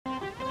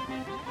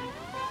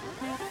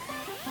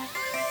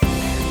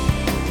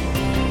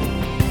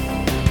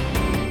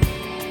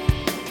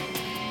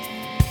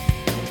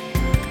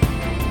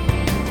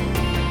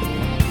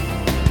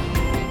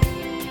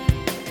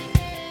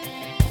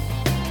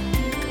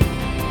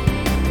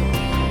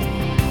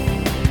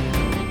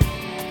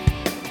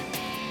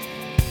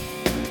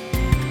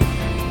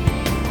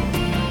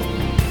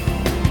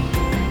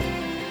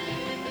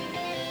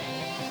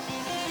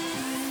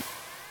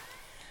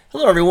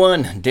Hello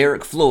everyone,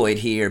 Derek Floyd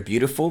here,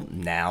 Beautiful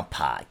Now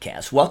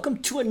Podcast. Welcome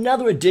to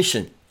another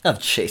edition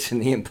of Chasing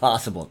the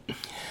Impossible.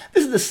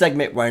 This is the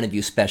segment where I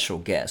interview special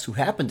guests who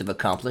happen to have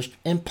accomplished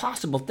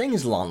impossible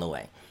things along the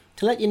way.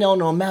 To let you know,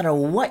 no matter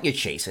what you're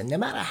chasing, no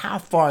matter how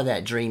far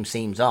that dream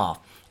seems off,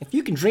 if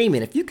you can dream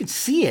it, if you can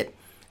see it,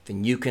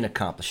 then you can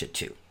accomplish it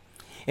too.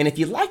 And if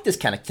you like this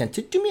kind of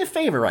content, do me a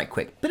favor right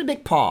quick. Put a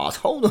big pause,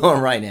 hold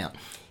on right now.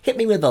 Hit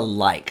me with a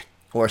like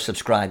or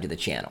subscribe to the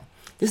channel.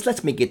 This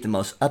lets me get the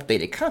most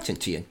updated content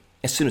to you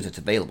as soon as it's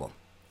available.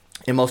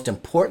 And most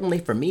importantly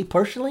for me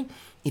personally,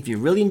 if you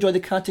really enjoy the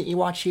content you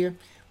watch here,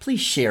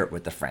 please share it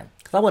with a friend,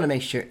 because I want to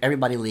make sure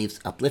everybody leaves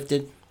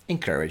uplifted,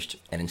 encouraged,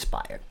 and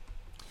inspired.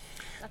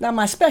 Now,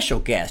 my special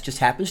guest just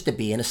happens to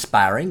be an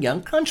aspiring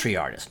young country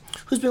artist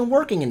who's been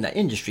working in the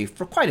industry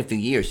for quite a few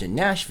years in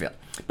Nashville.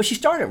 But she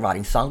started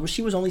writing songs when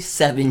she was only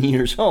 7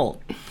 years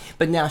old.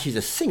 But now she's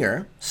a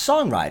singer,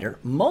 songwriter,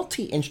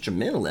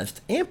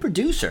 multi-instrumentalist, and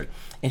producer.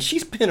 And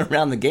she's been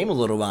around the game a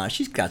little while.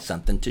 She's got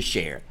something to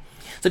share.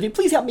 So if you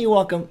please help me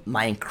welcome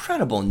my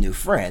incredible new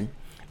friend,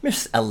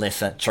 Miss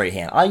Alyssa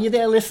Trahan. Are you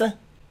there, Alyssa?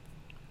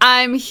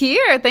 I'm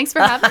here. Thanks for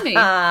having me.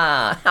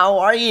 How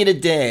are you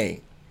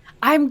today?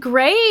 I'm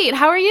great.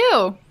 How are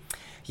you?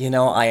 You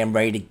know, I am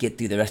ready to get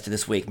through the rest of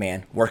this week,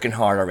 man. Working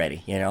hard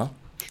already, you know?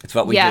 It's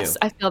what we do. Yes,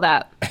 I feel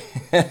that.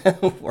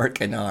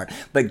 Working hard.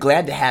 But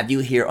glad to have you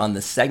here on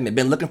the segment.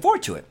 Been looking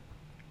forward to it.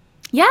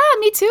 Yeah,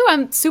 me too.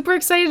 I'm super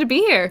excited to be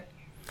here.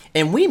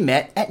 And we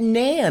met at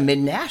NAMM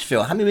in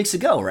Nashville. How many weeks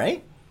ago,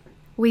 right?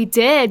 We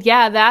did.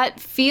 Yeah,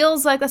 that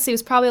feels like, let's see, it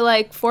was probably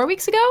like 4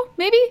 weeks ago,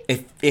 maybe?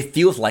 It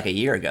feels like a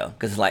year ago.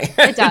 Because like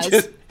it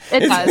does. It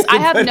does. I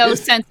have no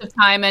sense of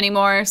time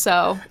anymore,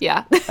 so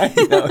yeah. I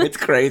know, it's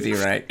crazy,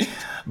 right?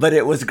 But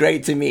it was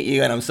great to meet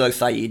you, and I'm so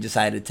excited you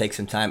decided to take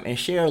some time and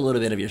share a little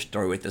bit of your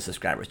story with the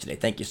subscribers today.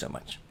 Thank you so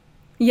much.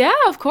 Yeah,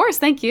 of course.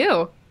 Thank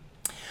you.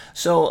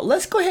 So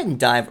let's go ahead and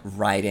dive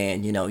right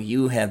in. You know,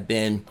 you have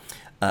been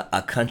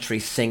a country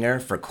singer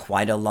for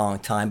quite a long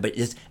time, but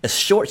it's a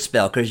short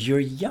spell because you're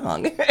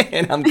young.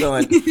 And I'm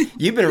going,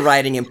 you've been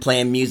writing and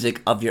playing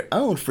music of your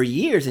own for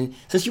years, and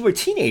since you were a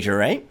teenager,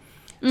 right?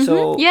 Mm-hmm,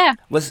 so yeah.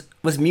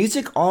 Was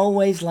music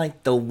always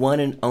like the one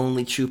and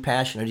only true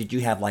passion, or did you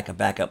have like a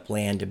backup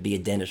plan to be a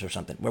dentist or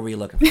something? Where were you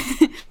looking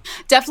for?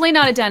 Definitely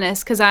not a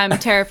dentist, because I'm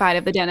terrified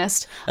of the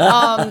dentist.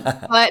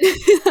 But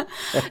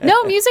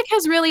no, music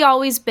has really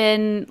always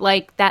been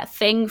like that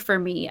thing for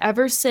me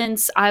ever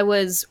since I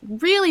was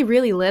really,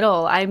 really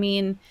little. I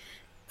mean,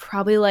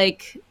 probably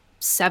like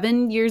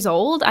 7 years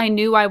old. I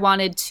knew I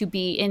wanted to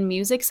be in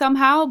music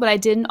somehow, but I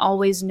didn't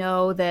always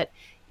know that,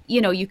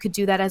 you know, you could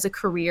do that as a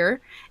career.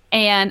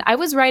 And I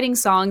was writing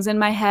songs in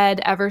my head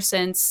ever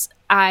since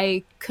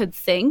I could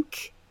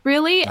think,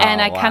 really.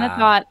 And I kind of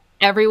thought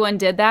everyone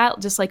did that,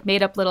 just like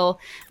made up little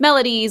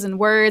melodies and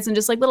words and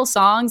just like little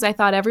songs. I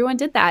thought everyone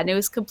did that, and it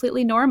was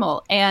completely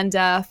normal. And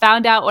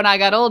found out when I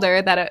got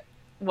older that it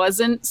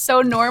wasn't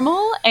so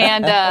normal,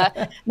 and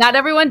not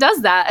everyone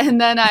does that.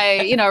 And then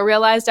I,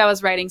 realized I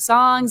was writing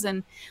songs,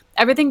 and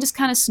everything just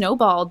kind of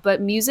snowballed. But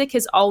music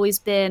has always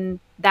been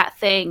that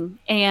thing.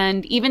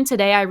 And even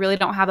today, I really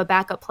don't have a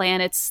backup plan.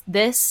 It's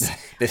this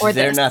this or is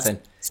this. it or nothing.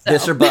 So.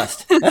 This or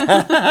bust.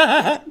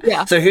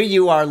 Yeah. So here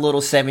you are,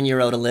 little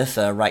 7-year-old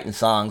Alyssa, writing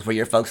songs where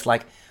your folks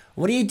like,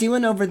 what are you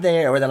doing over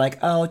there? Or they're like,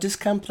 oh, just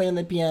come play on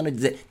the piano.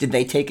 Did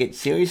they take it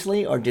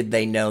seriously, or did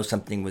they know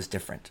something was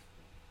different?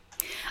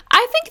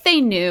 I think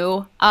they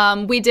knew.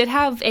 We did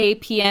have a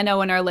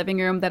piano in our living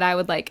room that I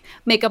would like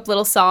make up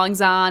little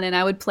songs on, and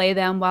I would play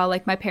them while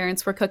like my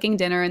parents were cooking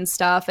dinner and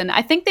stuff. And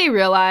I think they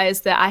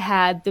realized that I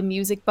had the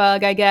music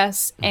bug, I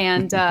guess.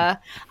 And I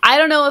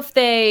don't know if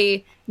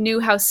they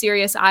knew how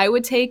serious I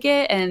would take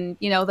it, and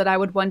that I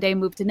would one day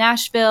move to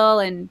Nashville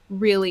and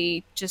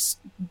really just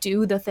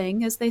do the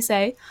thing, as they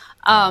say.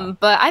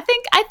 But I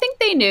think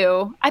they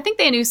knew. I think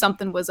they knew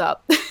something was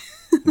up.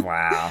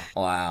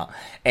 Wow.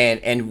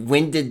 And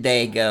when did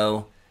they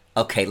go,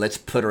 okay, let's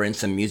put her in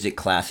some music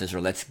classes,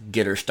 or let's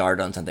get her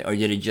started on something? Or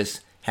did it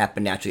just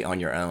happen naturally on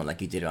your own,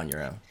 like you did it on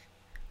your own?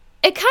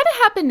 It kind of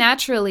happened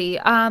naturally.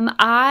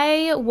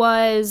 I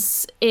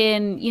was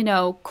in,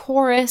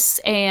 chorus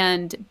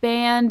and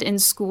band in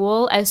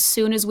school as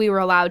soon as we were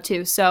allowed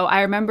to. So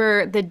I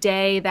remember the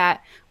day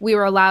that we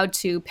were allowed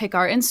to pick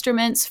our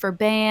instruments for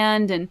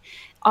band and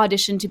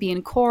audition to be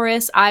in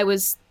chorus. I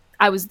was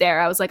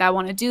there. I was like, I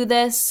want to do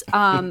this.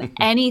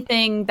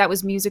 Anything that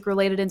was music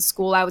related in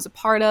school, I was a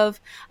part of.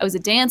 I was a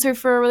dancer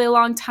for a really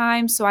long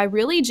time. So I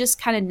really just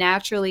kind of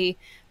naturally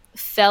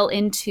fell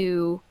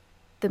into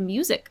the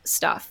music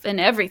stuff and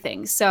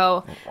everything.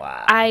 So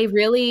I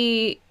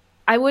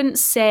wouldn't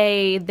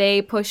say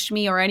they pushed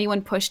me or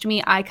anyone pushed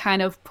me. I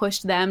kind of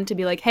pushed them to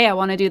be like, hey, I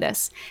want to do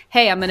this.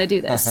 Hey, I'm going to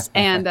do this.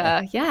 And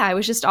I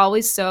was just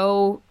always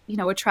so,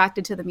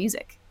 attracted to the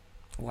music.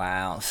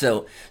 Wow.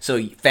 So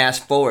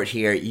fast forward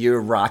here,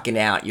 you're rocking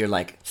out. You're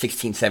like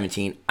 16,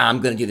 17. I'm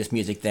going to do this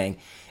music thing.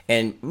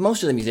 And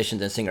most of the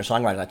musicians and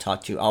singer-songwriters I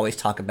talk to always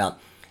talk about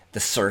the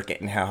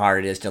circuit and how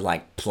hard it is to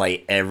like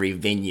play every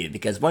venue,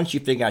 because once you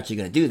figure out you're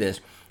going to do this,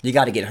 you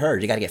got to get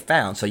heard, you got to get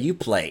found. So you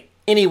play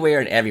anywhere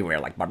and everywhere,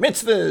 like bar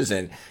mitzvahs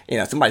and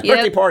somebody's Yep.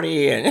 birthday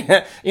party and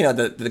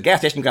the gas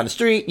station down the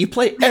street. You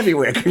play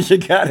everywhere because you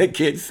got to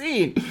get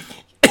seen.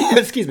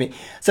 Excuse me.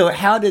 So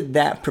how did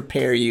that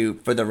prepare you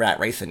for the rat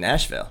race in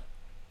Nashville?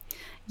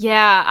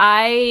 Yeah,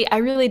 I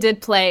really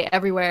did play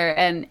everywhere,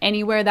 and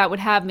anywhere that would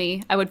have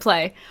me, I would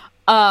play.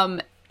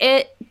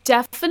 It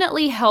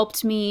definitely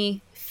helped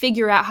me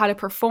figure out how to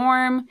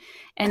perform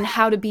and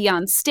how to be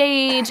on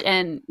stage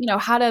and,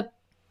 how to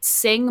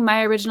sing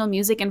my original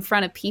music in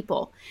front of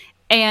people.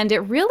 And it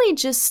really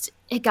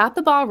it got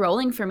the ball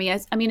rolling for me.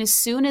 I mean, as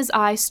soon as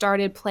I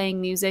started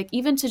playing music,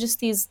 even to just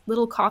these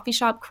little coffee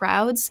shop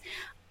crowds,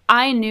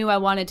 I knew I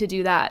wanted to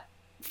do that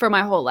for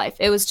my whole life.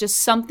 It was just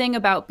something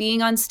about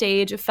being on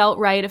stage. It felt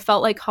right. It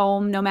felt like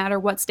home, no matter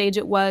what stage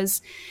it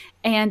was.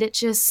 And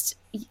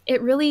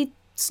it really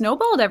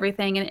snowballed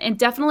everything. And it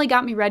definitely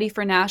got me ready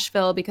for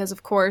Nashville because,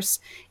 of course,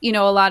 a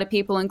lot of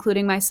people,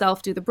 including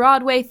myself, do the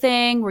Broadway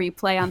thing where you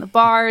play on the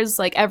bars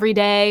like every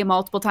day,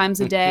 multiple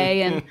times a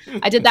day. And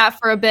I did that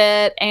for a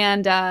bit.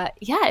 And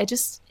it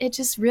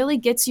just really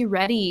gets you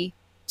ready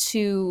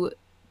to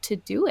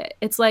do it.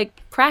 It's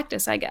like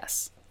practice, I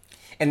guess.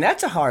 And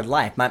that's a hard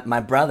life. My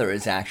brother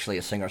is actually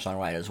a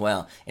singer-songwriter as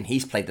well, and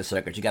he's played the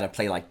circuit. You got to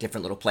play like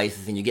different little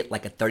places, and you get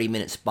like a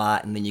 30-minute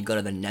spot, and then you go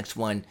to the next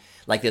one.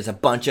 Like there's a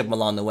bunch of them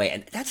along the way,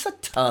 and that's a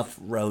tough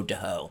road to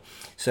hoe.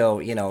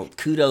 So,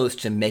 kudos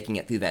to making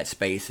it through that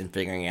space and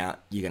figuring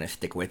out you're going to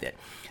stick with it.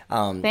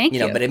 Thank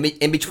you. But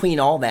in between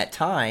all that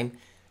time,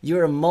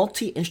 you're a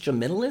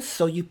multi-instrumentalist,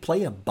 so you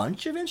play a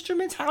bunch of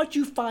instruments. How'd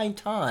you find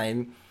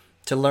time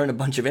to learn a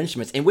bunch of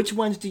instruments, and which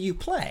ones do you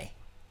play?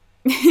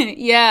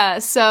 Yeah,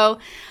 so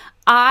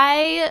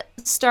I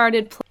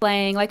started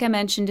playing, like I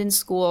mentioned, in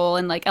school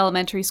and like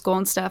elementary school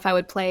and stuff. I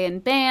would play in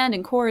band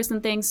and chorus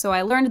and things. So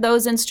I learned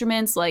those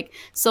instruments like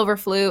silver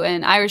flute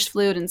and Irish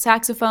flute and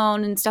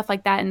saxophone and stuff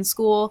like that in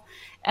school.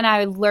 And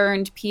I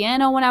learned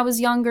piano when I was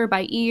younger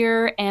by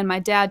ear, and my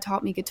dad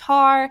taught me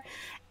guitar.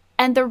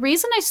 And the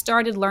reason I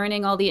started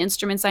learning all the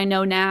instruments I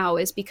know now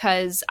is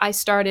because I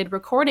started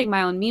recording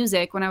my own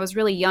music when I was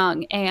really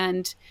young.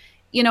 And,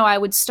 I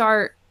would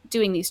start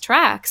doing these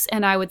tracks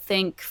and I would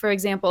think, for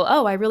example,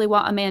 oh, I really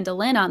want a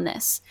mandolin on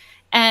this.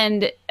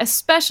 And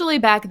especially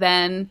back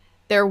then,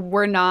 there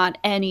were not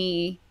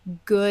any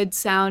good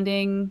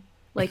sounding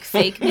like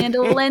fake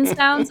mandolin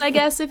sounds, I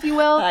guess, if you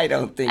will. I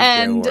don't think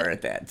there were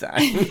at that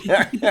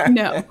time.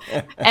 No.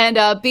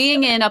 And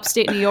being in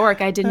upstate New York,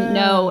 I didn't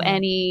know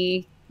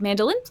any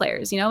mandolin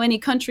players, any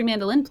country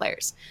mandolin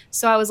players.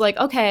 So I was like,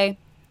 okay,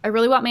 I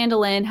really want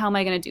mandolin. How am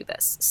I going to do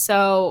this?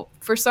 So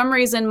for some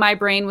reason, my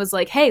brain was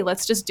like, hey,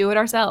 let's just do it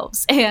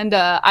ourselves. And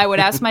I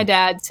would ask my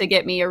dad to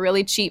get me a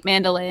really cheap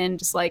mandolin,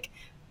 just like,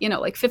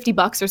 like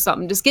 $50 or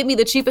something. Just get me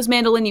the cheapest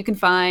mandolin you can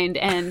find.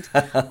 And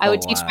I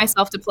would teach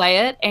myself to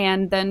play it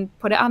and then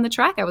put it on the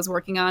track I was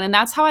working on. And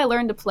that's how I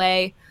learned to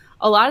play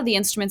a lot of the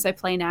instruments I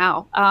play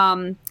now.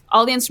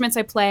 All the instruments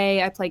I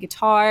play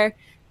guitar,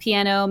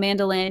 piano,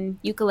 mandolin,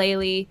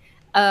 ukulele,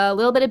 a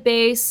little bit of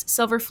bass,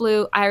 silver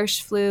flute,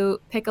 Irish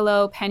flute,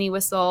 piccolo, penny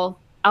whistle,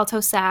 alto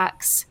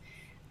sax.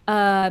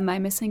 Am I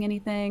missing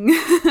anything?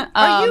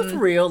 Are you for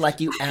real? Like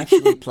you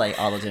actually play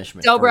all those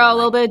instruments? Dobro, a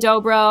little bit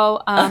of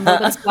dobro, a little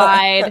bit of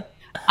slide.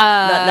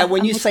 Now,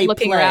 when you say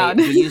play, around.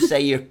 Do you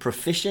say you're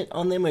proficient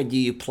on them, or do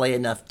you play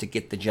enough to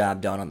get the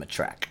job done on the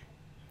track?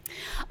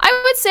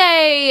 I would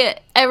say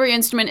every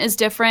instrument is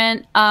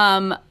different.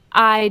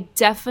 I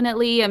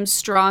definitely am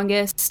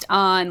strongest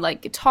on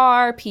like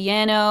guitar,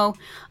 piano,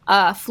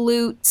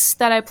 flutes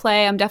that I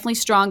play. I'm definitely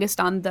strongest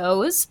on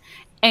those.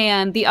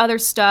 And the other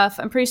stuff,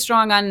 I'm pretty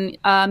strong on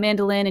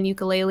mandolin and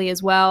ukulele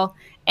as well.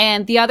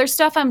 And the other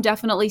stuff, I'm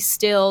definitely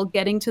still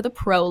getting to the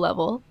pro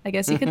level, I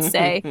guess you could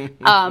say.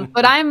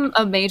 But I'm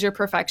a major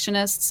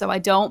perfectionist, so I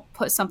don't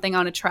put something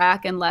on a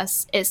track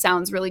unless it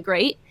sounds really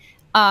great.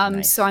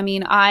 Nice. So, I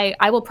mean,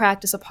 I will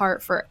practice a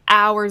part for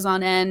hours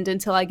on end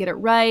until I get it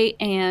right.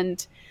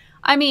 And,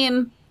 I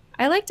mean,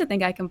 I like to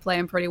think I can play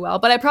them pretty well,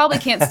 but I probably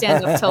can't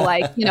stand up to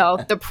like,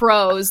 the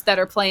pros that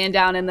are playing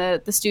down in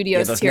the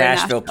studios those here in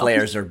Nashville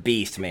players are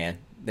beasts, man.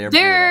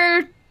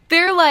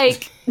 They're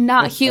like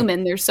not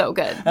human. They're so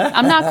good.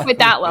 I'm not quite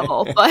that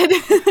level, but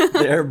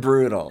They're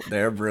brutal.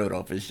 They're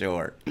brutal for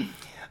sure.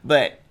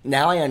 But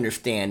now I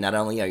understand, not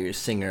only are you a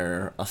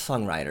singer, a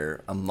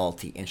songwriter, a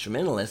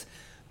multi-instrumentalist,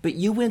 but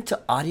you went to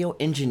audio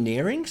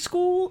engineering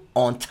school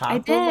on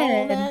top of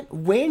all that?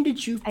 When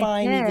did you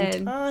find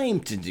even time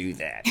to do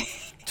that?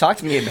 Talk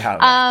to me about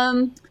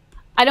that.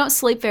 I don't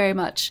sleep very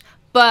much.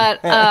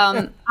 But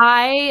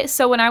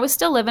so when I was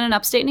still living in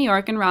upstate New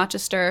York in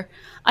Rochester,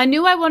 I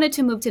knew I wanted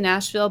to move to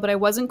Nashville, but I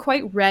wasn't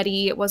quite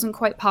ready. It wasn't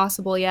quite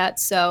possible yet.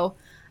 So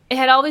it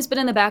had always been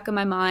in the back of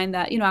my mind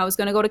that, I was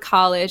going to go to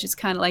college. It's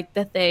kind of like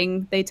the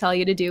thing they tell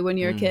you to do when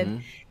you're a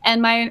kid.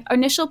 And my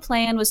initial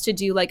plan was to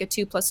do like a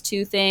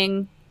 2+2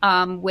 thing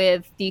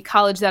with the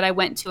college that I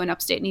went to in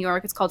upstate New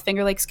York. It's called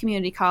Finger Lakes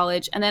Community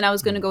College. And then I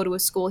was going to go to a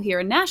school here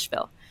in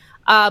Nashville.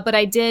 But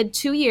I did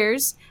 2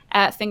 years,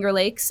 at Finger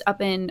Lakes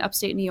up in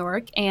upstate New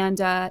York. And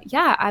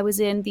yeah, I was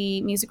in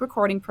the music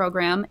recording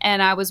program,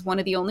 and I was one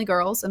of the only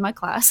girls in my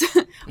class,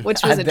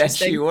 which was I bet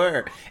interesting. you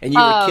were. And you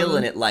were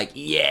killing it like,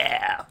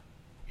 yeah.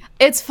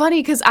 It's funny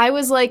because I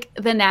was like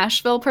the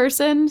Nashville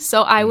person.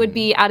 So I would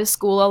be out of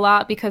school a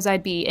lot because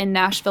I'd be in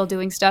Nashville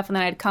doing stuff, and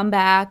then I'd come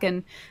back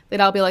and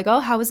then I'll be like, oh,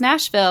 how was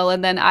Nashville?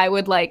 And then I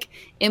would like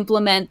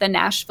implement the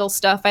Nashville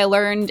stuff I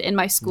learned in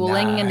my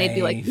schooling. And they'd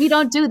be like, we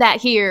don't do that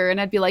here.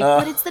 And I'd be like,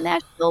 but it's the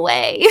Nashville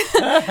way.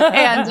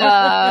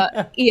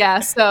 And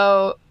yeah,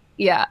 so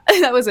yeah,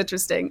 that was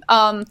interesting.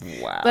 Wow.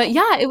 But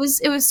yeah, it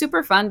was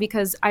super fun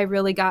because I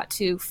really got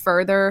to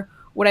further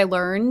what I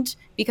learned,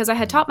 because I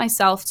had taught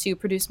myself to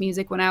produce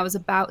music when I was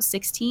about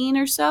 16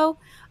 or so.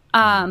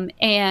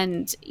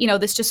 And, you know,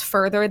 this just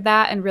furthered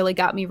that and really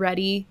got me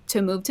ready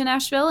to move to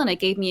Nashville. And it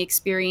gave me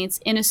experience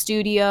in a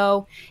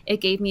studio. It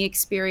gave me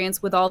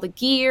experience with all the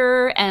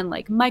gear and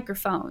like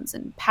microphones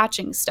and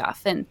patching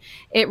stuff. And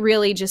it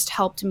really just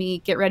helped me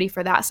get ready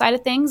for that side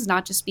of things,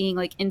 not just being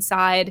like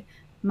inside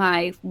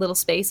my little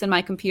space in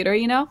my computer,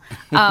 you know?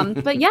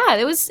 But yeah,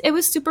 it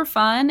was super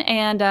fun.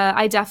 And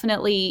I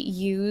definitely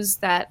use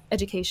that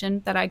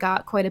education that I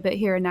got quite a bit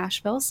here in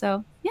Nashville.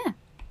 So yeah.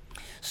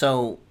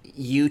 So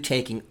you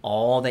taking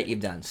all that you've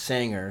done,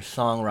 singer,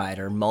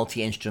 songwriter,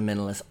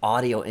 multi-instrumentalist,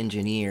 audio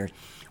engineer,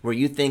 were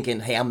you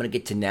thinking, hey, I'm going to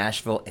get to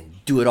Nashville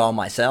and do it all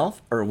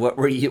myself? Or what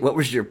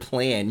was your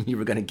plan you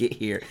were going to get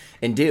here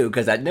and do?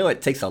 Because I know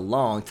it takes a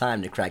long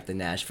time to crack the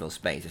Nashville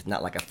space. It's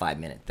not like a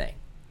 5-minute thing.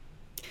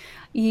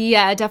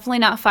 Yeah, definitely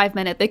not 5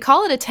 minute. They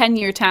call it a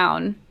 10-year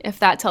town, if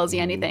that tells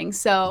you anything.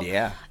 So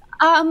yeah.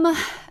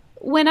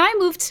 When I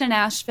moved to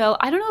Nashville,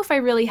 I don't know if I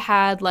really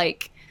had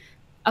like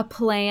a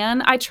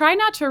plan. I try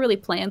not to really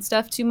plan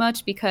stuff too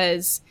much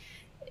because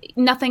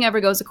nothing ever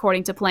goes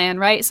according to plan,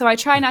 right? So I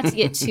try not to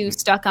get too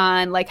stuck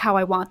on like how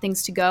I want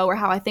things to go or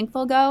how I think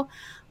they'll go.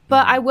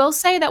 But I will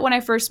say that when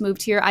I first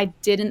moved here, I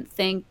didn't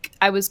think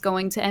I was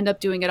going to end up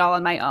doing it all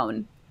on my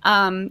own.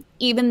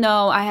 Even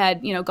though I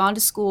had, you know, gone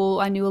to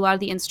school, I knew a lot of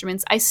the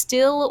instruments, I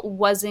still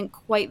wasn't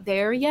quite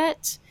there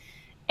yet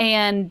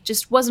and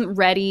just wasn't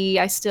ready.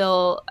 I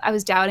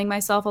was doubting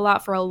myself a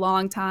lot for a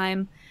long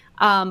time.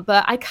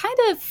 But I kind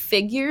of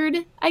figured,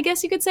 I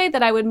guess you could say,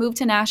 that I would move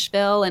to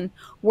Nashville and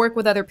work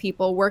with other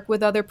people, work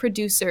with other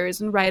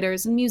producers and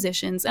writers and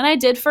musicians. And I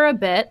did for a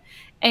bit.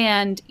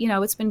 And, you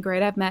know, it's been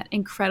great. I've met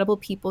incredible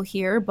people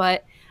here,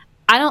 but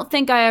I don't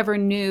think I ever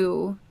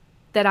knew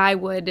that I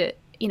would,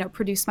 you know,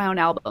 produce my own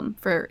album,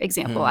 for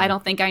example. I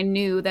don't think I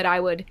knew that I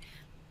would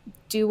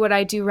do what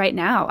I do right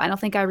now. I don't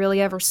think I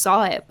really ever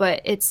saw it,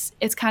 but it's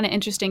kind of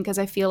interesting because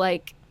I feel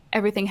like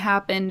everything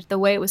happened the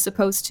way it was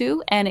supposed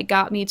to, and it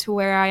got me to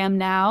where I am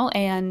now.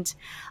 And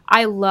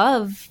I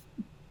love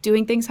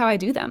doing things how I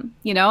do them.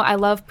 You know, I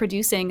love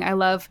producing. I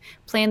love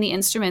playing the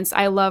instruments.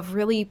 I love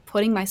really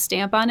putting my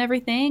stamp on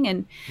everything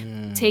and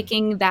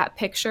taking that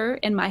picture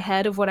in my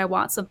head of what I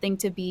want something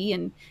to be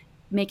and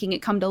making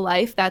it come to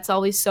life. That's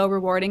always so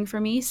rewarding for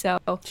me. So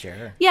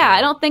Sure.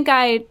 I don't think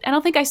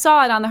I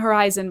saw it on the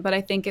horizon, but I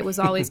think it was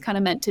always kind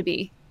of meant to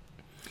be.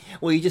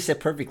 Well, you just said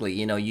perfectly.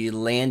 You know, you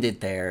landed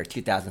there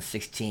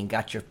 2016,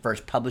 got your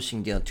first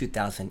publishing deal in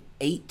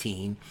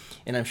 2018,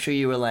 and I'm sure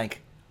you were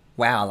like,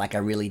 wow, like I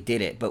really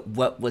did it. But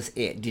what was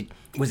it?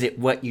 Was it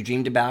what you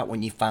dreamed about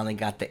when you finally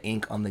got the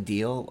ink on the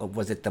deal, or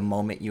was it the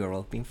moment you were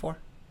hoping for?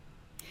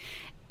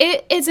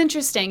 It's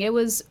interesting. It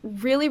was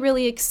really,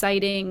 really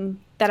exciting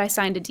that I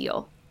signed a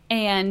deal.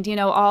 And, you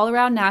know, all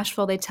around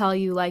Nashville, they tell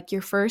you, like,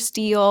 your first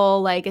deal,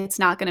 like, it's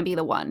not going to be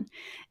the one.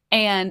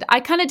 And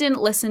I kind of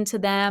didn't listen to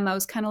them. I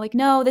was kind of like,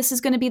 no, this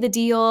is going to be the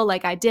deal.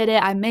 Like, I did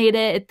it. I made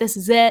it. This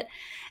is it.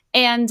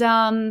 And,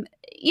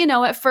 you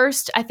know, at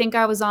first, I think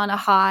I was on a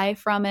high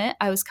from it.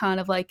 I was kind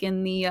of like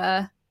in the,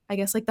 I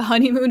guess, like the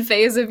honeymoon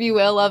phase, if you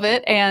will, of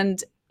it.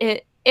 And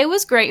it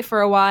was great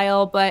for a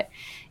while. But,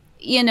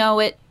 you know,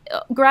 it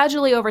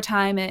gradually over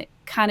time, it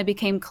kind of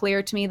became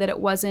clear to me that it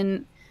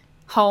wasn't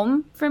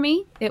home for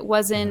me. It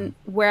wasn't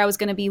where I was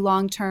going to be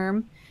long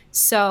term.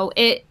 So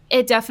it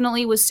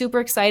definitely was super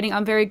exciting.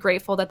 I'm very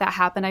grateful that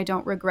happened. I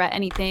don't regret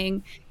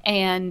anything.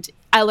 And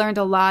I learned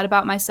a lot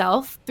about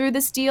myself through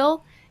this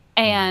deal.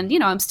 And, you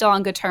know, I'm still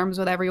on good terms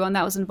with everyone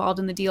that was involved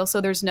in the deal. So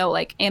there's no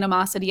like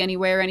animosity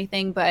anywhere or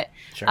anything. But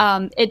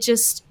Sure.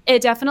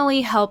 It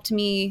definitely helped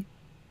me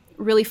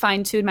really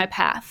fine tune my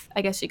path,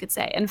 I guess you could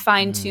say, and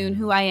fine tune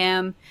who I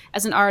am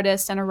as an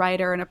artist and a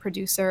writer and a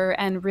producer,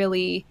 and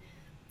really,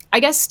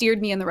 I guess,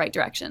 steered me in the right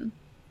direction.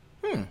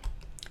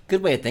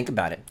 Good way to think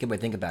about it. Good way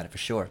to think about it, for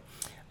sure.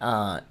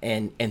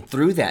 And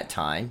through that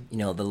time, you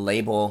know, the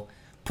label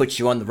puts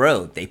you on the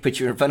road. They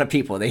put you in front of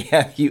people. They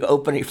have you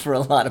opening for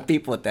a lot of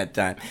people at that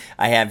time.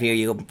 I have here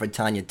you open for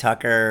Tanya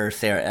Tucker,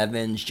 Sarah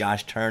Evans,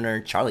 Josh Turner,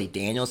 Charlie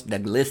Daniels. The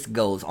list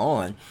goes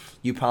on.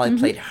 You probably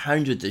played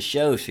hundreds of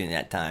shows during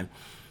that time.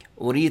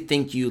 What do you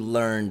think you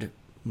learned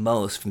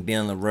most from being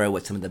on the road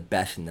with some of the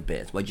best in the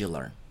biz? What'd you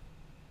learn?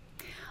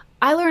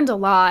 I learned a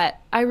lot.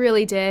 I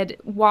really did.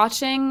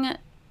 Watching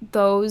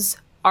those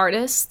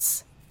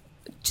artists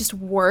just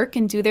work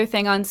and do their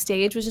thing on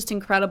stage was just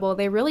incredible.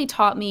 They really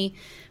taught me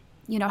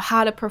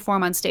how to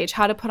perform on stage,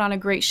 how to put on a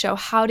great show,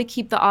 how to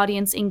keep the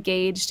audience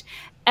engaged.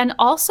 And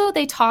also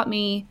they taught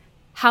me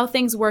how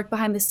things work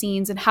behind the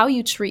scenes and how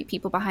you treat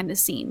people behind the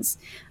scenes.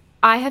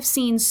 I have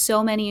seen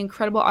so many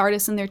incredible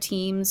artists and their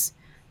teams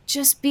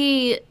just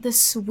be the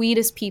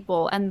sweetest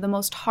people and the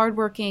most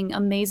hardworking,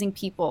 amazing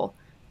people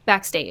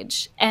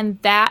backstage.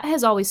 And that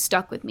has always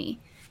stuck with me.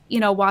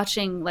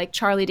 Watching like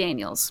Charlie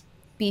Daniels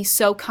be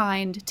so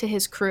kind to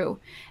his crew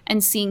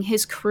and seeing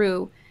his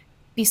crew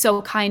be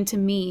so kind to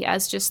me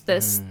as just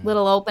this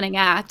little opening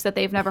act that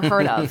they've never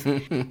heard of.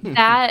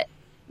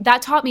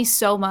 That taught me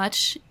so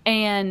much,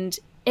 and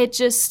it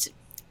just,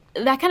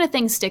 that kind of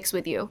thing sticks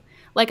with you.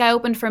 Like I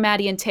opened for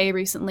Maddie and Tay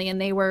recently,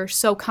 and they were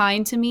so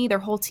kind to me. Their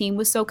whole team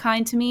was so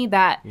kind to me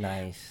that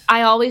nice.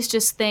 I always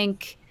just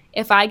think,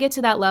 if I get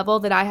to that level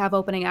that I have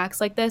opening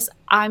acts like this,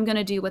 I'm going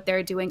to do what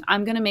they're doing.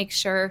 I'm going to make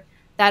sure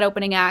that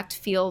opening act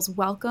feels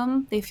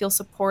welcome. They feel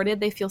supported.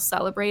 They feel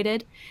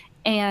celebrated.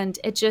 And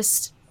it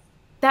just,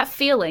 that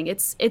feeling,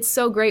 it's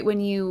so great when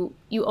you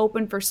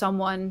open for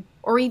someone,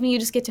 or even you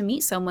just get to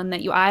meet someone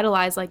that you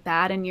idolize like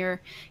that, and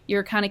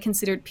you're kind of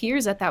considered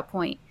peers at that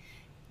point.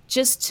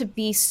 Just to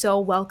be so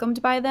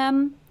welcomed by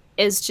them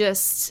is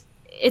just,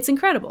 it's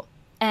incredible.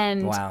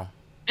 And wow.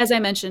 As I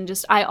mentioned,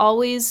 just I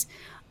always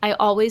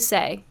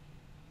say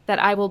that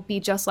I will be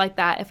just like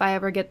that if I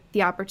ever get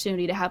the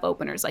opportunity to have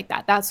openers like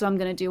that. That's what I'm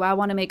going to do. I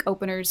want to make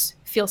openers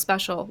feel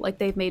special, like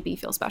they've made me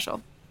feel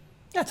special.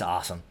 That's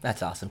awesome.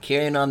 That's awesome.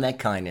 Carrying on that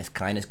kindness.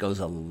 Kindness goes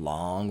a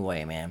long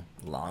way, man.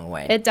 Long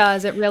way. It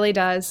does. It really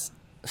does.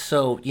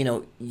 So,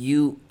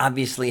 you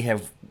obviously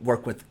have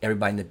worked with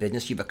everybody in the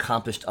business. You've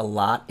accomplished a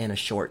lot in a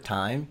short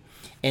time.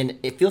 And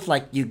it feels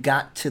like you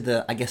got to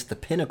the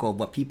pinnacle of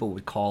what people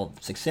would call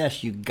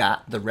success. You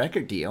got the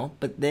record deal,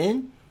 but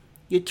then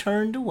you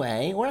turned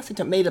away, or I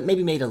think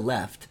maybe made a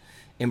left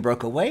and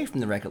broke away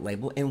from the record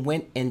label and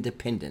went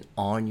independent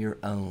on your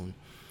own.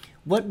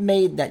 What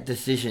made that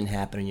decision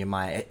happen in your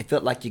mind? It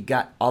felt like you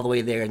got all the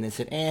way there and then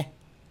said,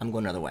 I'm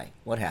going another way.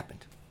 What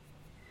happened?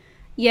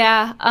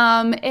 Yeah,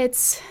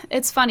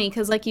 it's funny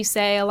because, like you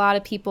say, a lot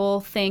of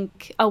people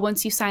think,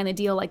 once you sign the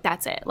deal, like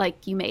that's it,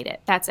 like you made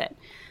it, that's it.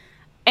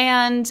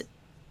 And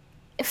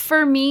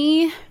for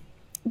me,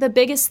 the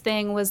biggest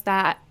thing was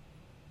that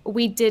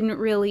we didn't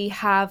really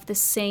have the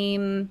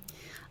same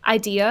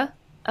idea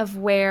of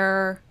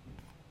where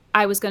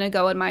I was going to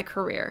go in my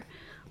career.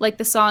 Like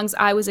the songs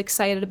I was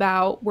excited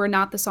about were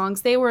not the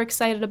songs they were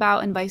excited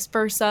about, and vice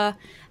versa.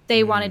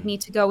 They wanted me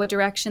to go a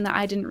direction that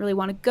I didn't really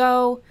want to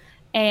go.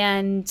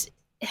 And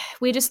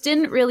we just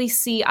didn't really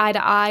see eye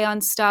to eye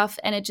on stuff,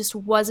 and it just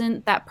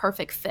wasn't that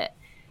perfect fit.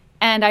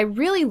 And I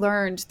really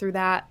learned through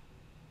that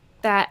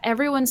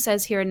everyone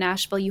says here in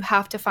Nashville, you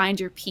have to find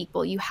your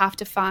people, you have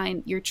to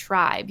find your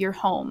tribe, your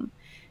home.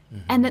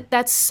 And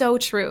that's so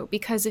true,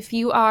 because if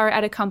you are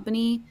at a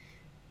company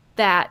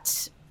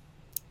that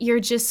you're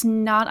just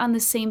not on the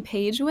same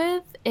page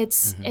with,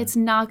 it's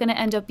not going to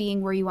end up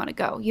being where you want to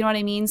go. You know what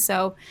I mean?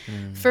 So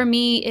for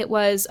me, it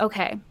was,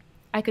 okay,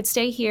 I could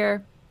stay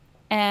here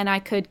and I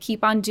could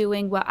keep on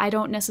doing what I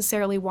don't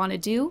necessarily want to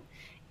do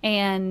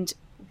and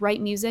write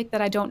music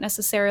that I don't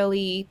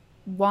necessarily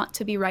want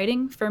to be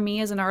writing for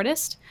me as an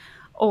artist.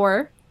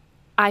 Or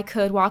I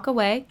could walk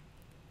away,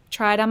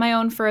 try it on my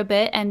own for a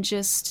bit, and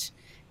just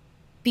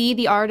be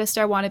the artist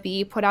I want to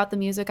be, put out the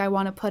music I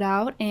want to put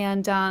out.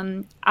 And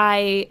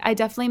I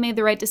definitely made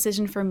the right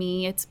decision for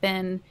me. It's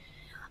been,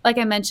 like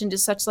I mentioned,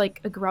 just such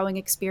like a growing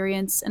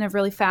experience, and I've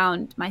really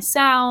found my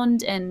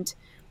sound and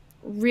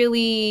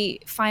really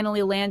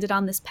finally landed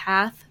on this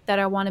path that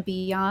I want to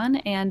be on.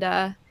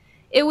 And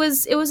it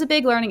was a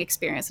big learning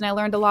experience, and I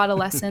learned a lot of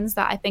lessons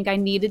that I think I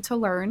needed to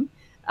learn.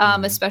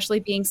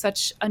 Especially being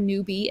such a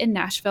newbie in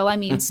Nashville. I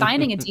mean,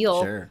 signing a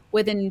deal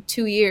within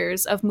 2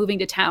 years of moving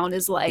to town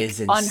is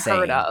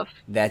unheard of.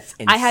 That's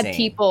insane. I had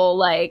people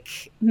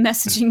like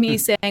messaging me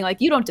saying like,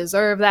 you don't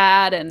deserve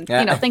that, and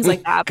things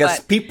like that. Because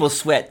people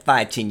sweat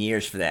 5-10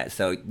 years for that.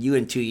 So you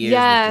in 2 years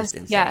was just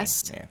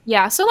insane.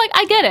 Yeah. So like,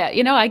 I get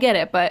it, I get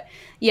it. But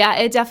yeah,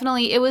 it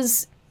definitely, it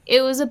was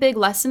a big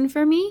lesson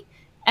for me,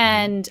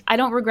 and I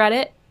don't regret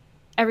it.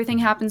 Everything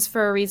happens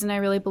for a reason. I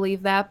really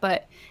believe that.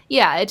 But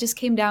yeah, it just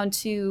came down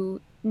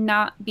to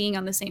not being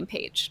on the same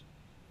page.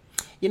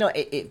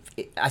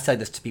 I say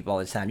this to people all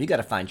the time. You got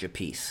to find your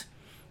peace.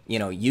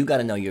 You got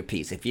to know your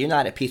peace. If you're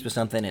not at peace with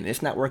something and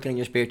it's not working in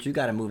your spirit, you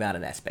got to move out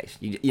of that space.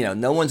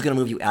 No one's going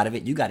to move you out of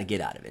it. You got to get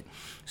out of it.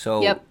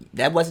 So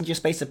that wasn't your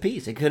space of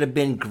peace. It could have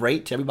been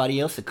great to everybody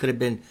else. It could have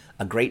been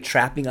a great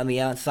trapping on the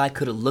outside.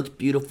 Could have looked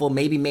beautiful.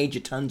 Maybe made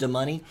you tons of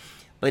money.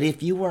 But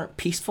if you weren't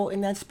peaceful in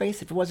that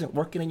space, if it wasn't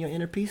working in your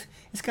inner peace,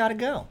 it's got to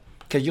go.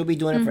 Because you'll be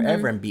doing it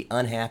forever and be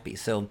unhappy.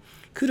 So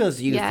kudos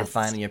to you for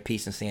finding your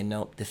peace and saying,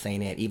 nope, this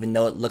ain't it. Even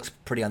though it looks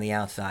pretty on the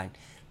outside,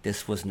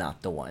 this was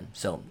not the one.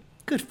 So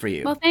good for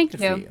you. Well, thank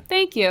you.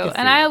 Thank you.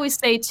 And I always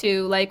say,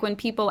 too, like when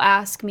people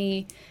ask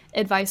me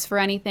advice for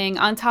anything,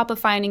 on top of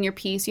finding your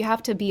peace, you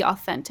have to be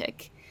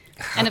authentic.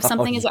 And if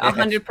something is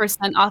 100%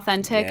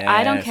 authentic,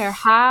 I don't care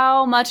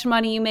how much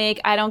money you make.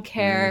 I don't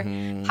care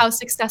how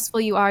successful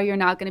you are. You're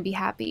not going to be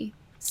happy.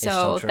 It's so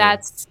So true.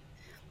 that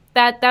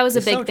was a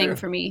It's so big thing true.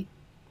 for me.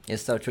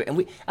 It's so true.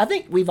 And I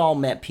think we've all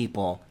met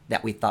people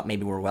that we thought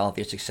maybe were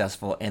wealthy or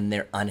successful and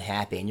they're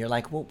unhappy. And you're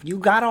like, well, you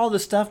got all the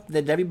stuff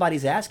that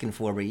everybody's asking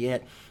for, but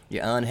yet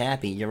you're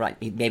unhappy. You're right.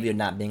 Maybe they're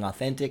not being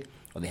authentic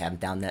or they haven't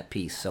found that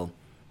peace. So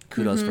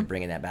kudos for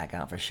bringing that back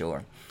out for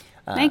sure.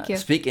 Thank you.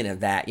 Speaking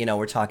of that,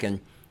 we're talking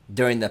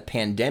during the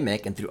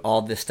pandemic and through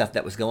all this stuff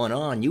that was going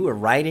on, you were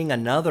writing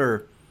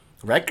another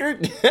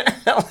record?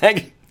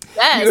 Like,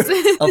 Yes.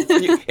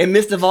 in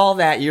midst of all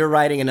that, you're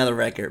writing another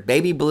record,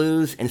 Baby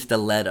Blues and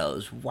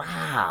Stilettos.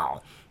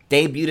 Wow.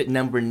 Debuted at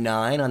number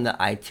 9 on the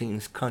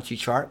iTunes country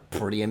chart.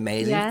 Pretty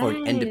amazing for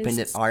an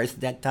independent Yes. artist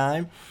at that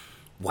time.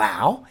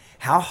 Wow.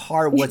 How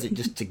hard was it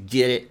just to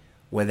get it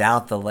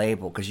without the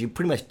label? Because you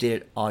pretty much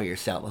did it all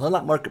yourself. A whole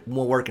lot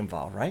more work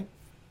involved, right?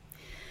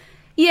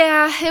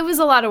 Yeah, it was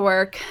a lot of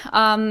work.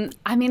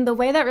 I mean, the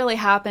way that really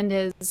happened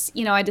is,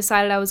 I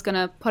decided I was going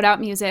to put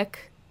out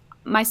music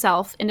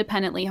myself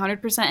independently,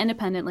 100%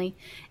 independently.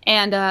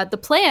 And the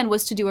plan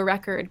was to do a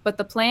record, but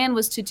the plan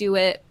was to do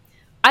it,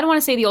 I don't want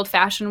to say the old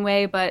fashioned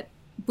way, but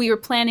we were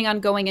planning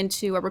on going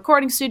into a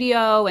recording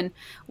studio and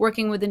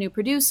working with a new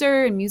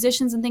producer and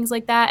musicians and things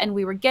like that. And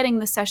we were getting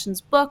the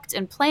sessions booked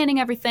and planning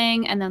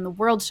everything. And then the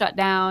world shut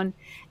down.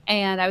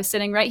 And I was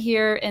sitting right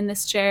here in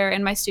this chair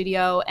in my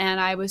studio. And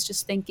I was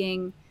just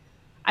thinking,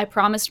 I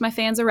promised my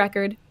fans a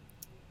record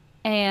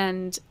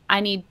and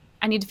I need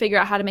to figure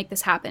out how to make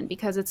this happen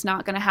because it's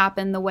not going to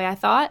happen the way I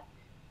thought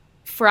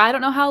for I don't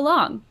know how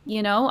long.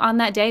 On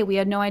that day, we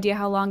had no idea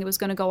how long it was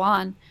going to go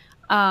on.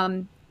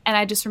 And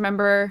I just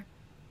remember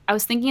I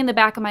was thinking in the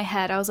back of my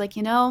head, I was like,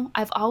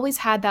 I've always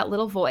had that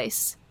little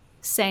voice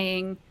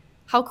saying,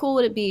 how cool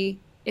would it be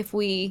if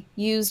we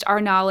used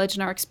our knowledge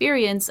and our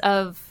experience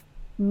of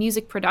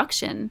music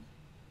production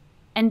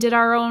and did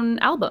our own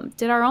album,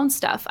 did our own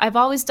stuff. I've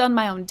always done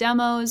my own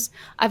demos.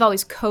 I've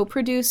always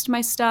co-produced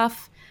my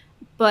stuff,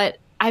 but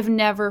I've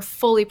never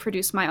fully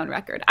produced my own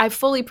record. I've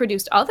fully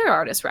produced other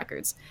artists'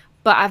 records,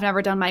 but I've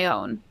never done my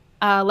own.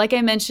 Like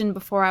I mentioned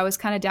before, I was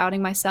kind of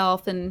doubting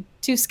myself and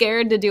too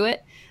scared to do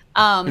it.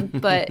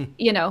 But,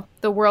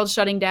 the world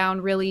shutting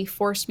down really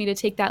forced me to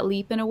take that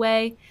leap in a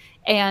way.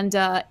 And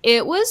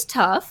it was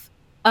tough.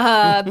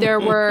 There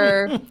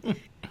were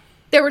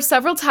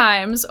several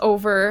times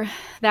over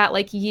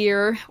that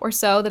year or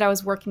so that I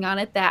was working on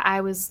it that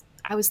I was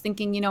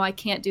thinking, I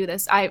can't do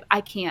this.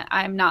 I can't.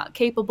 I'm not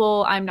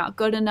capable. I'm not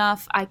good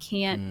enough. I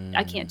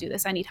can't do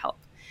this. I need help.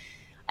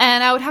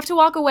 And I would have to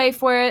walk away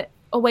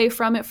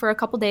from it for a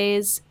couple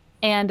days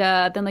and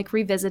then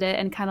revisit it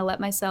and kind of let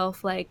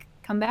myself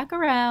come back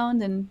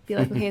around and be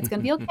like, okay, it's going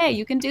to be okay.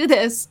 You can do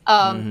this.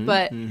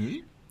 But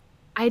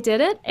I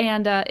did it.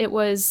 And it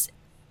was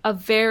a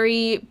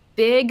very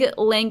big,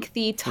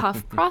 lengthy,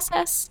 tough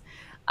process.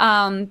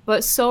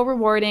 But so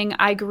rewarding.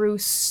 I grew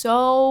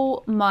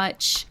so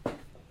much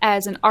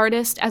as an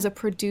artist, as a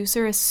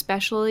producer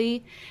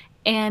especially,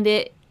 and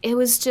it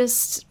was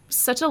just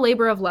such a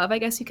labor of love, I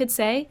guess you could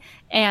say.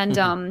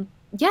 And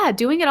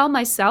doing it all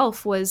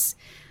myself was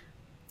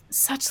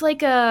such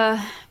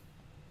I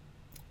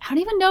don't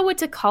even know what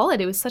to call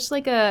it. It was such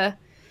a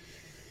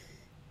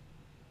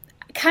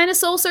kind of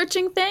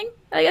soul-searching thing,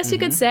 I guess you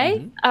could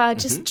say.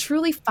 Just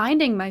truly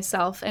finding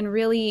myself and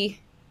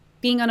really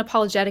being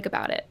unapologetic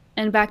about it.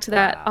 And back to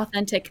that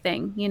authentic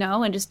thing,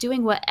 and just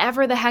doing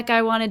whatever the heck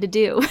I wanted to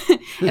do.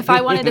 If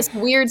I wanted this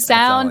weird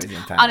sound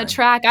on a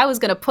track, I was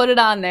going to put it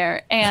on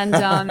there. And,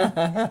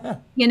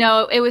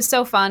 it was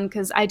so fun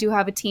because I do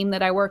have a team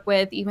that I work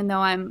with, even though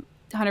I'm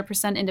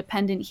 100%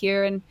 independent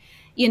here. And,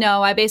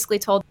 I basically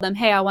told them,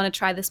 hey, I want to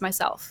try this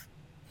myself.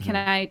 Do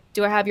I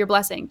have your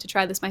blessing to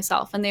try this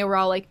myself? And they were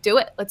all like, do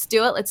it. Let's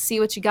do it. Let's see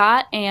what you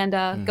got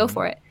and go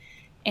for it.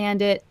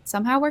 And it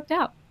somehow worked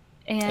out.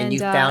 And you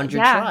found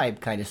your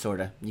tribe, kind of,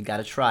 sort of. You got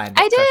a tribe.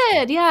 I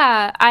did,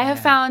 yeah. I have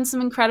found some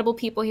incredible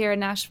people here in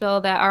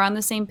Nashville that are on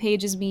the same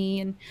page as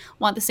me and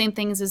want the same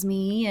things as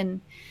me.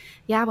 And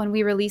when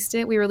we released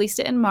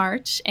it in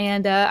March.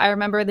 And I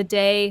remember the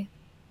day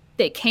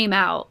that it came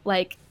out.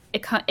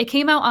 It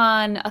came out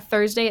on a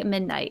Thursday at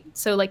midnight.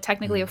 So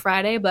technically a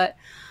Friday, but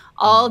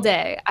all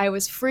day I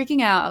was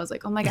freaking out. I was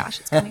like, oh my gosh,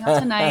 it's coming out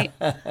tonight.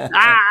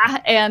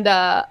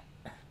 And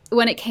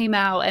when it came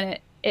out and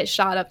it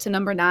shot up to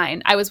number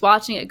 9. I was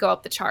watching it go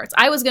up the charts.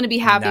 I was going to be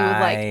happy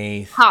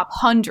with top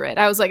 100.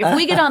 I was like, if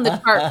we get on the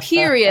chart,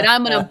 period,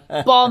 I'm going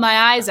to bawl my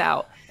eyes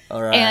out.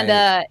 All right. And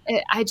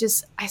I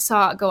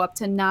saw it go up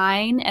to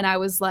 9, and I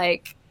was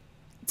like,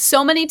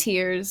 so many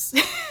tears.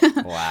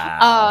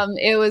 Wow.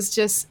 It was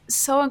just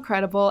so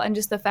incredible, and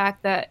just the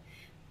fact that,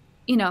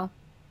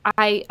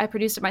 I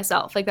produced it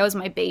myself. That was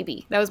my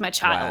baby. That was my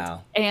child.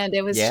 Wow. And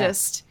it was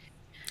just.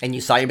 And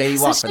you saw your baby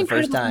walk for the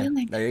first time.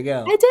 Feeling. There you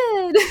go.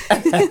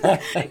 I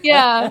did.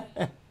 Yeah.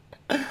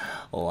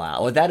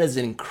 Wow. Well, that is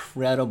an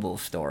incredible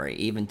story,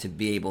 even to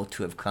be able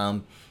to have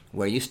come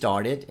where you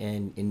started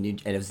and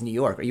it was New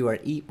York. You were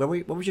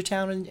what was your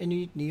town in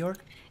New York?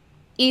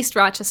 East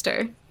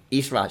Rochester.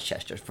 East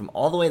Rochester. From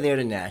all the way there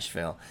to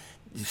Nashville.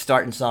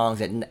 starting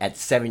songs at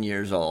 7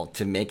 years old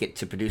to make it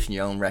to producing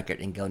your own record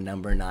and go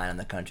number 9 on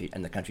the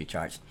country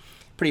charts.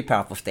 Pretty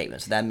powerful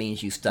statement. So that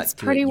means you stuck It's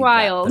to pretty it. You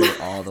wild. put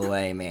it all the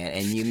way, man,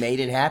 and you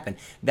made it happen.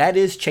 That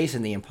is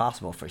chasing the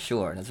impossible for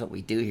sure. That's what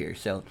we do here.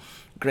 So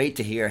great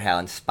to hear how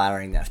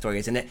inspiring that story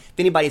is. And if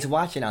anybody's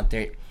watching out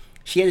there,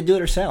 she had to do it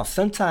herself.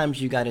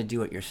 Sometimes you got to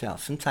do it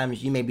yourself.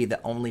 Sometimes you may be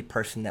the only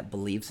person that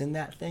believes in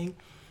that thing,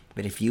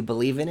 but if you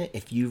believe in it,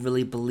 if you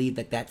really believe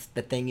that that's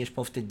the thing you're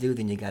supposed to do,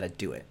 then you got to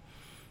do it.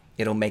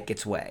 It'll make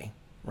its way,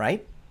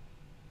 right?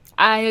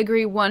 I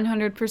agree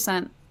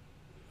 100%.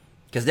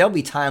 Because there'll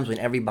be times when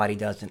everybody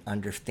doesn't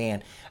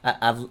understand.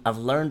 I've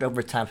learned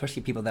over time,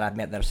 especially people that I've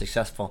met that are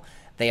successful,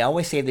 they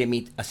always say they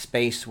meet a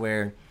space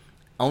where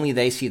only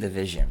they see the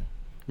vision.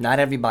 Not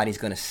everybody's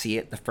going to see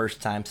it the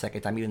first time,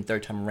 second time, even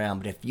third time around.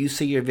 But if you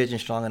see your vision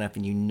strong enough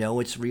and you know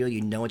it's real,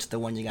 you know it's the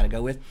one you got to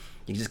go with,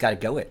 you just got to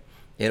go it.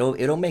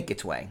 It'll make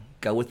its way.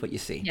 Go with what you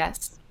see.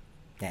 Yes.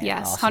 Man,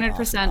 Yes, awesome, 100%.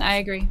 awesome. I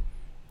agree.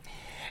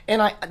 And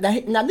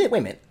now, wait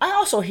a minute. I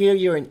also hear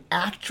you're an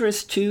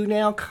actress too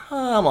now.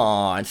 Come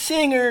on.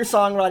 Singer,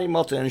 songwriter,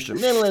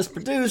 multi-instrumentalist,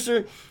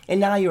 producer, and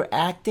now you're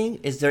acting.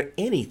 Is there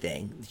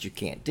anything that you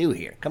can't do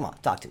here? Come on,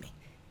 talk to me.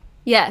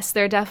 Yes,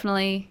 they're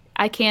definitely,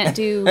 I can't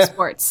do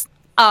sports.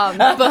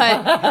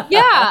 But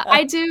yeah,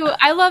 I do.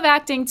 I love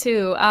acting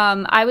too.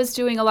 I was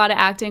doing a lot of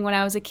acting when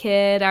I was a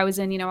kid. I was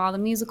in, all the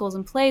musicals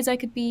and plays I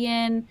could be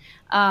in.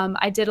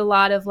 I did a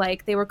lot of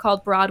they were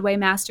called Broadway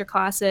master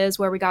classes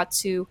where we got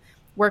to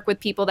work with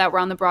people that were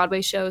on the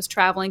Broadway shows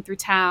traveling through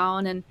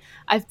town. And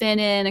I've been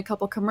in a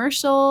couple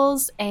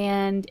commercials,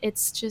 and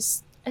it's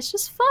just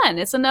fun.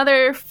 It's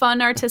another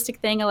fun artistic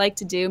thing I like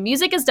to do.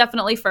 Music is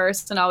definitely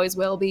first and always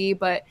will be.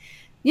 But,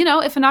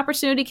 if an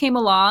opportunity came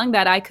along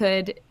that I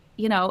could,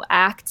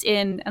 act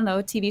in, I don't know,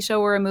 a TV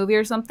show or a movie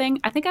or something,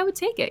 I think I would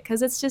take it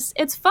because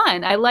it's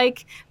fun. I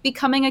like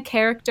becoming a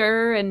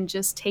character and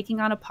just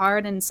taking on a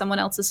part in someone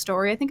else's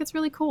story. I think it's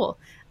really cool.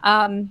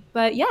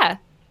 But yeah,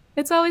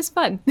 it's always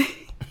fun.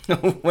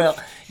 Well,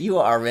 you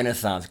are a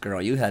Renaissance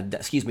girl.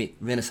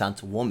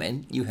 Renaissance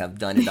woman. You have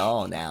done it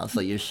all now,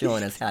 so you're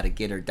showing us how to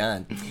get her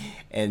done.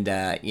 And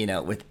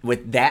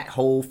with that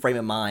whole frame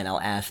of mind, I'll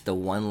ask the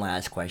one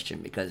last question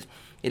because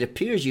it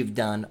appears you've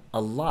done a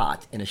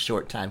lot in a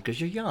short time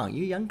because you're young.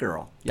 You're a young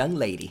girl, young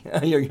lady.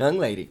 You're a young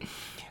lady.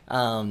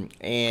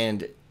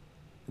 And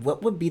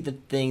what would be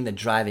the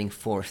driving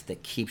force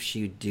that keeps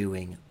you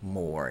doing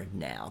more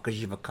now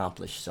because you've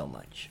accomplished so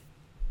much?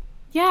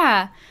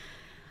 Yeah.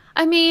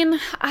 I mean,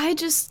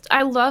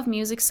 I love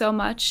music so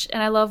much,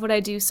 and I love what I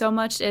do so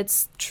much.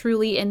 It's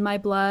truly in my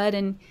blood.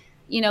 And,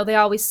 they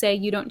always say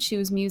you don't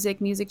choose music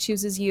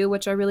chooses you,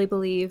 which I really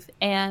believe.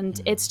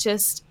 And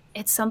it's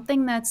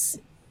something that's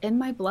in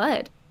my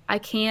blood. I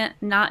can't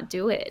not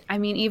do it. I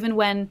mean, even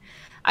when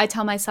I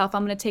tell myself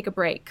I'm going to take a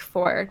break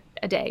for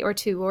a day or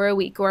two or a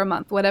week or a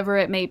month, whatever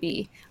it may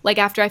be, like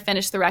after I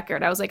finished the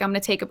record, I was like, I'm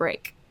going to take a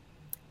break.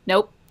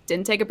 Nope.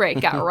 Didn't take a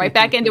break. Got right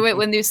back into it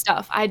with new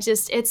stuff.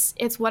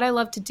 It's what I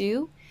love to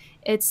do.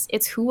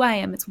 It's who I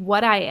am. It's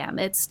what I am.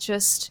 It's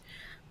just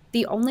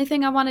the only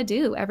thing I want to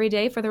do every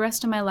day for the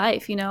rest of my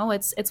life.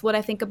 It's what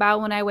I think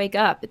about when I wake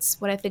up.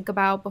 It's what I think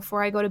about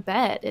before I go to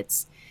bed.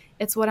 It's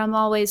what I'm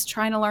always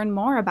trying to learn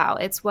more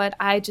about. It's what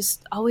I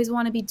just always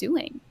want to be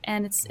doing.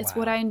 And it's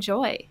what I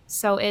enjoy.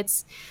 So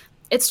it's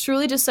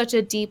truly just such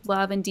a deep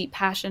love and deep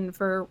passion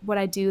for what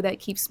I do that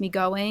keeps me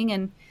going.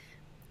 And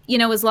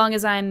as long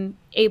as I'm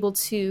able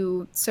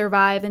to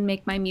survive and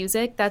make my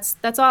music, that's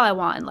all I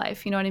want in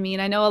life. You know what I mean?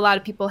 I know a lot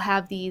of people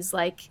have these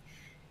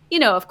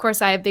of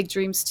course I have big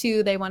dreams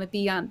too. They want to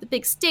be on the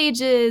big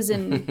stages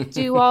and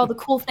do all the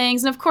cool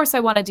things. And of course I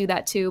want to do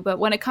that too. But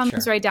when it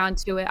comes right down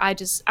to it, I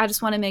just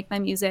want to make my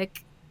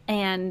music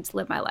and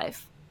live my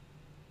life.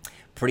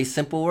 Pretty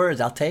simple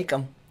words. I'll take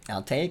them.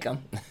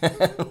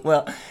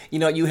 Well,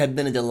 you have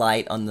been a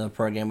delight on the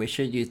program. We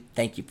should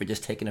thank you for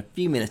just taking a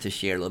few minutes to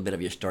share a little bit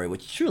of your story,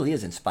 which truly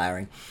is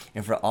inspiring.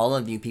 And for all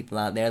of you people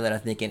out there that are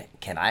thinking,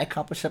 can I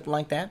accomplish something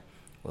like that?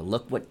 Well,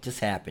 look what just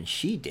happened.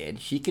 She did.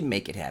 She can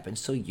make it happen,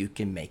 so you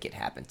can make it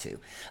happen too.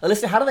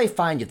 Alyssa, how do they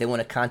find you if they want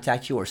to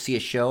contact you or see a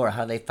show, or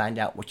how do they find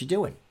out what you're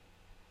doing?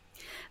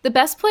 The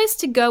best place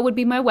to go would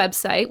be my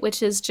website,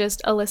 which is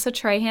just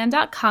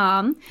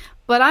alyssatrahan.com.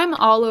 But I'm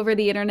all over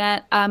the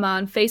internet. I'm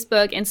on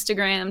Facebook,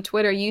 Instagram,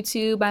 Twitter,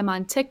 YouTube. I'm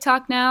on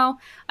TikTok now.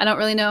 I don't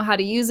really know how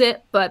to use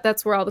it, but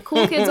that's where all the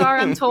cool kids are,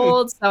 I'm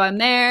told. So I'm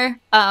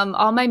there.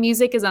 All my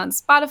music is on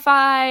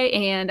Spotify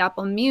and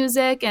Apple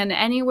Music and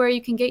anywhere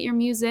you can get your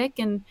music.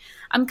 And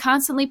I'm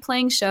constantly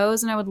playing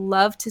shows, and I would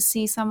love to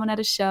see someone at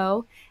a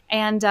show.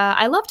 And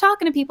I love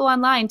talking to people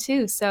online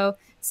too. So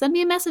send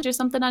me a message or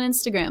something on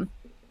Instagram.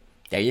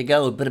 There you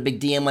go. Put a big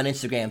DM on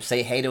Instagram.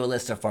 Say hey to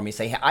Alyssa for me.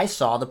 Say, hey, I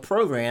saw the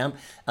program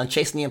on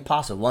Chasing the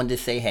Impossible. Wanted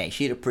to say hey.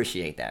 She'd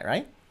appreciate that,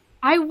 right?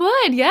 I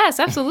would. Yes,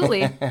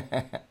 absolutely.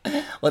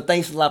 Well,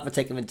 thanks a lot for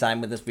taking the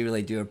time with us. We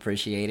really do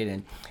appreciate it.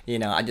 And,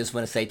 I just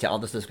want to say to all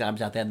the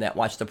subscribers out there that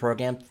watch the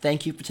program,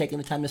 thank you for taking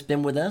the time to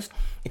spend with us.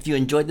 If you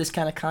enjoyed this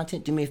kind of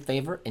content, do me a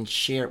favor and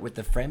share it with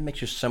a friend. Make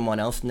sure someone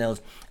else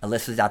knows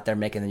Alyssa's out there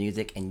making the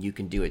music and you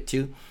can do it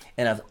too.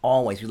 And as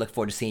always, we look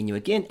forward to seeing you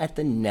again at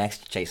the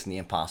next Chasing the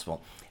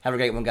Impossible. Have a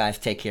great one, guys.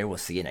 Take care. We'll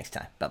see you next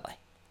time.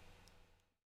 Bye-bye.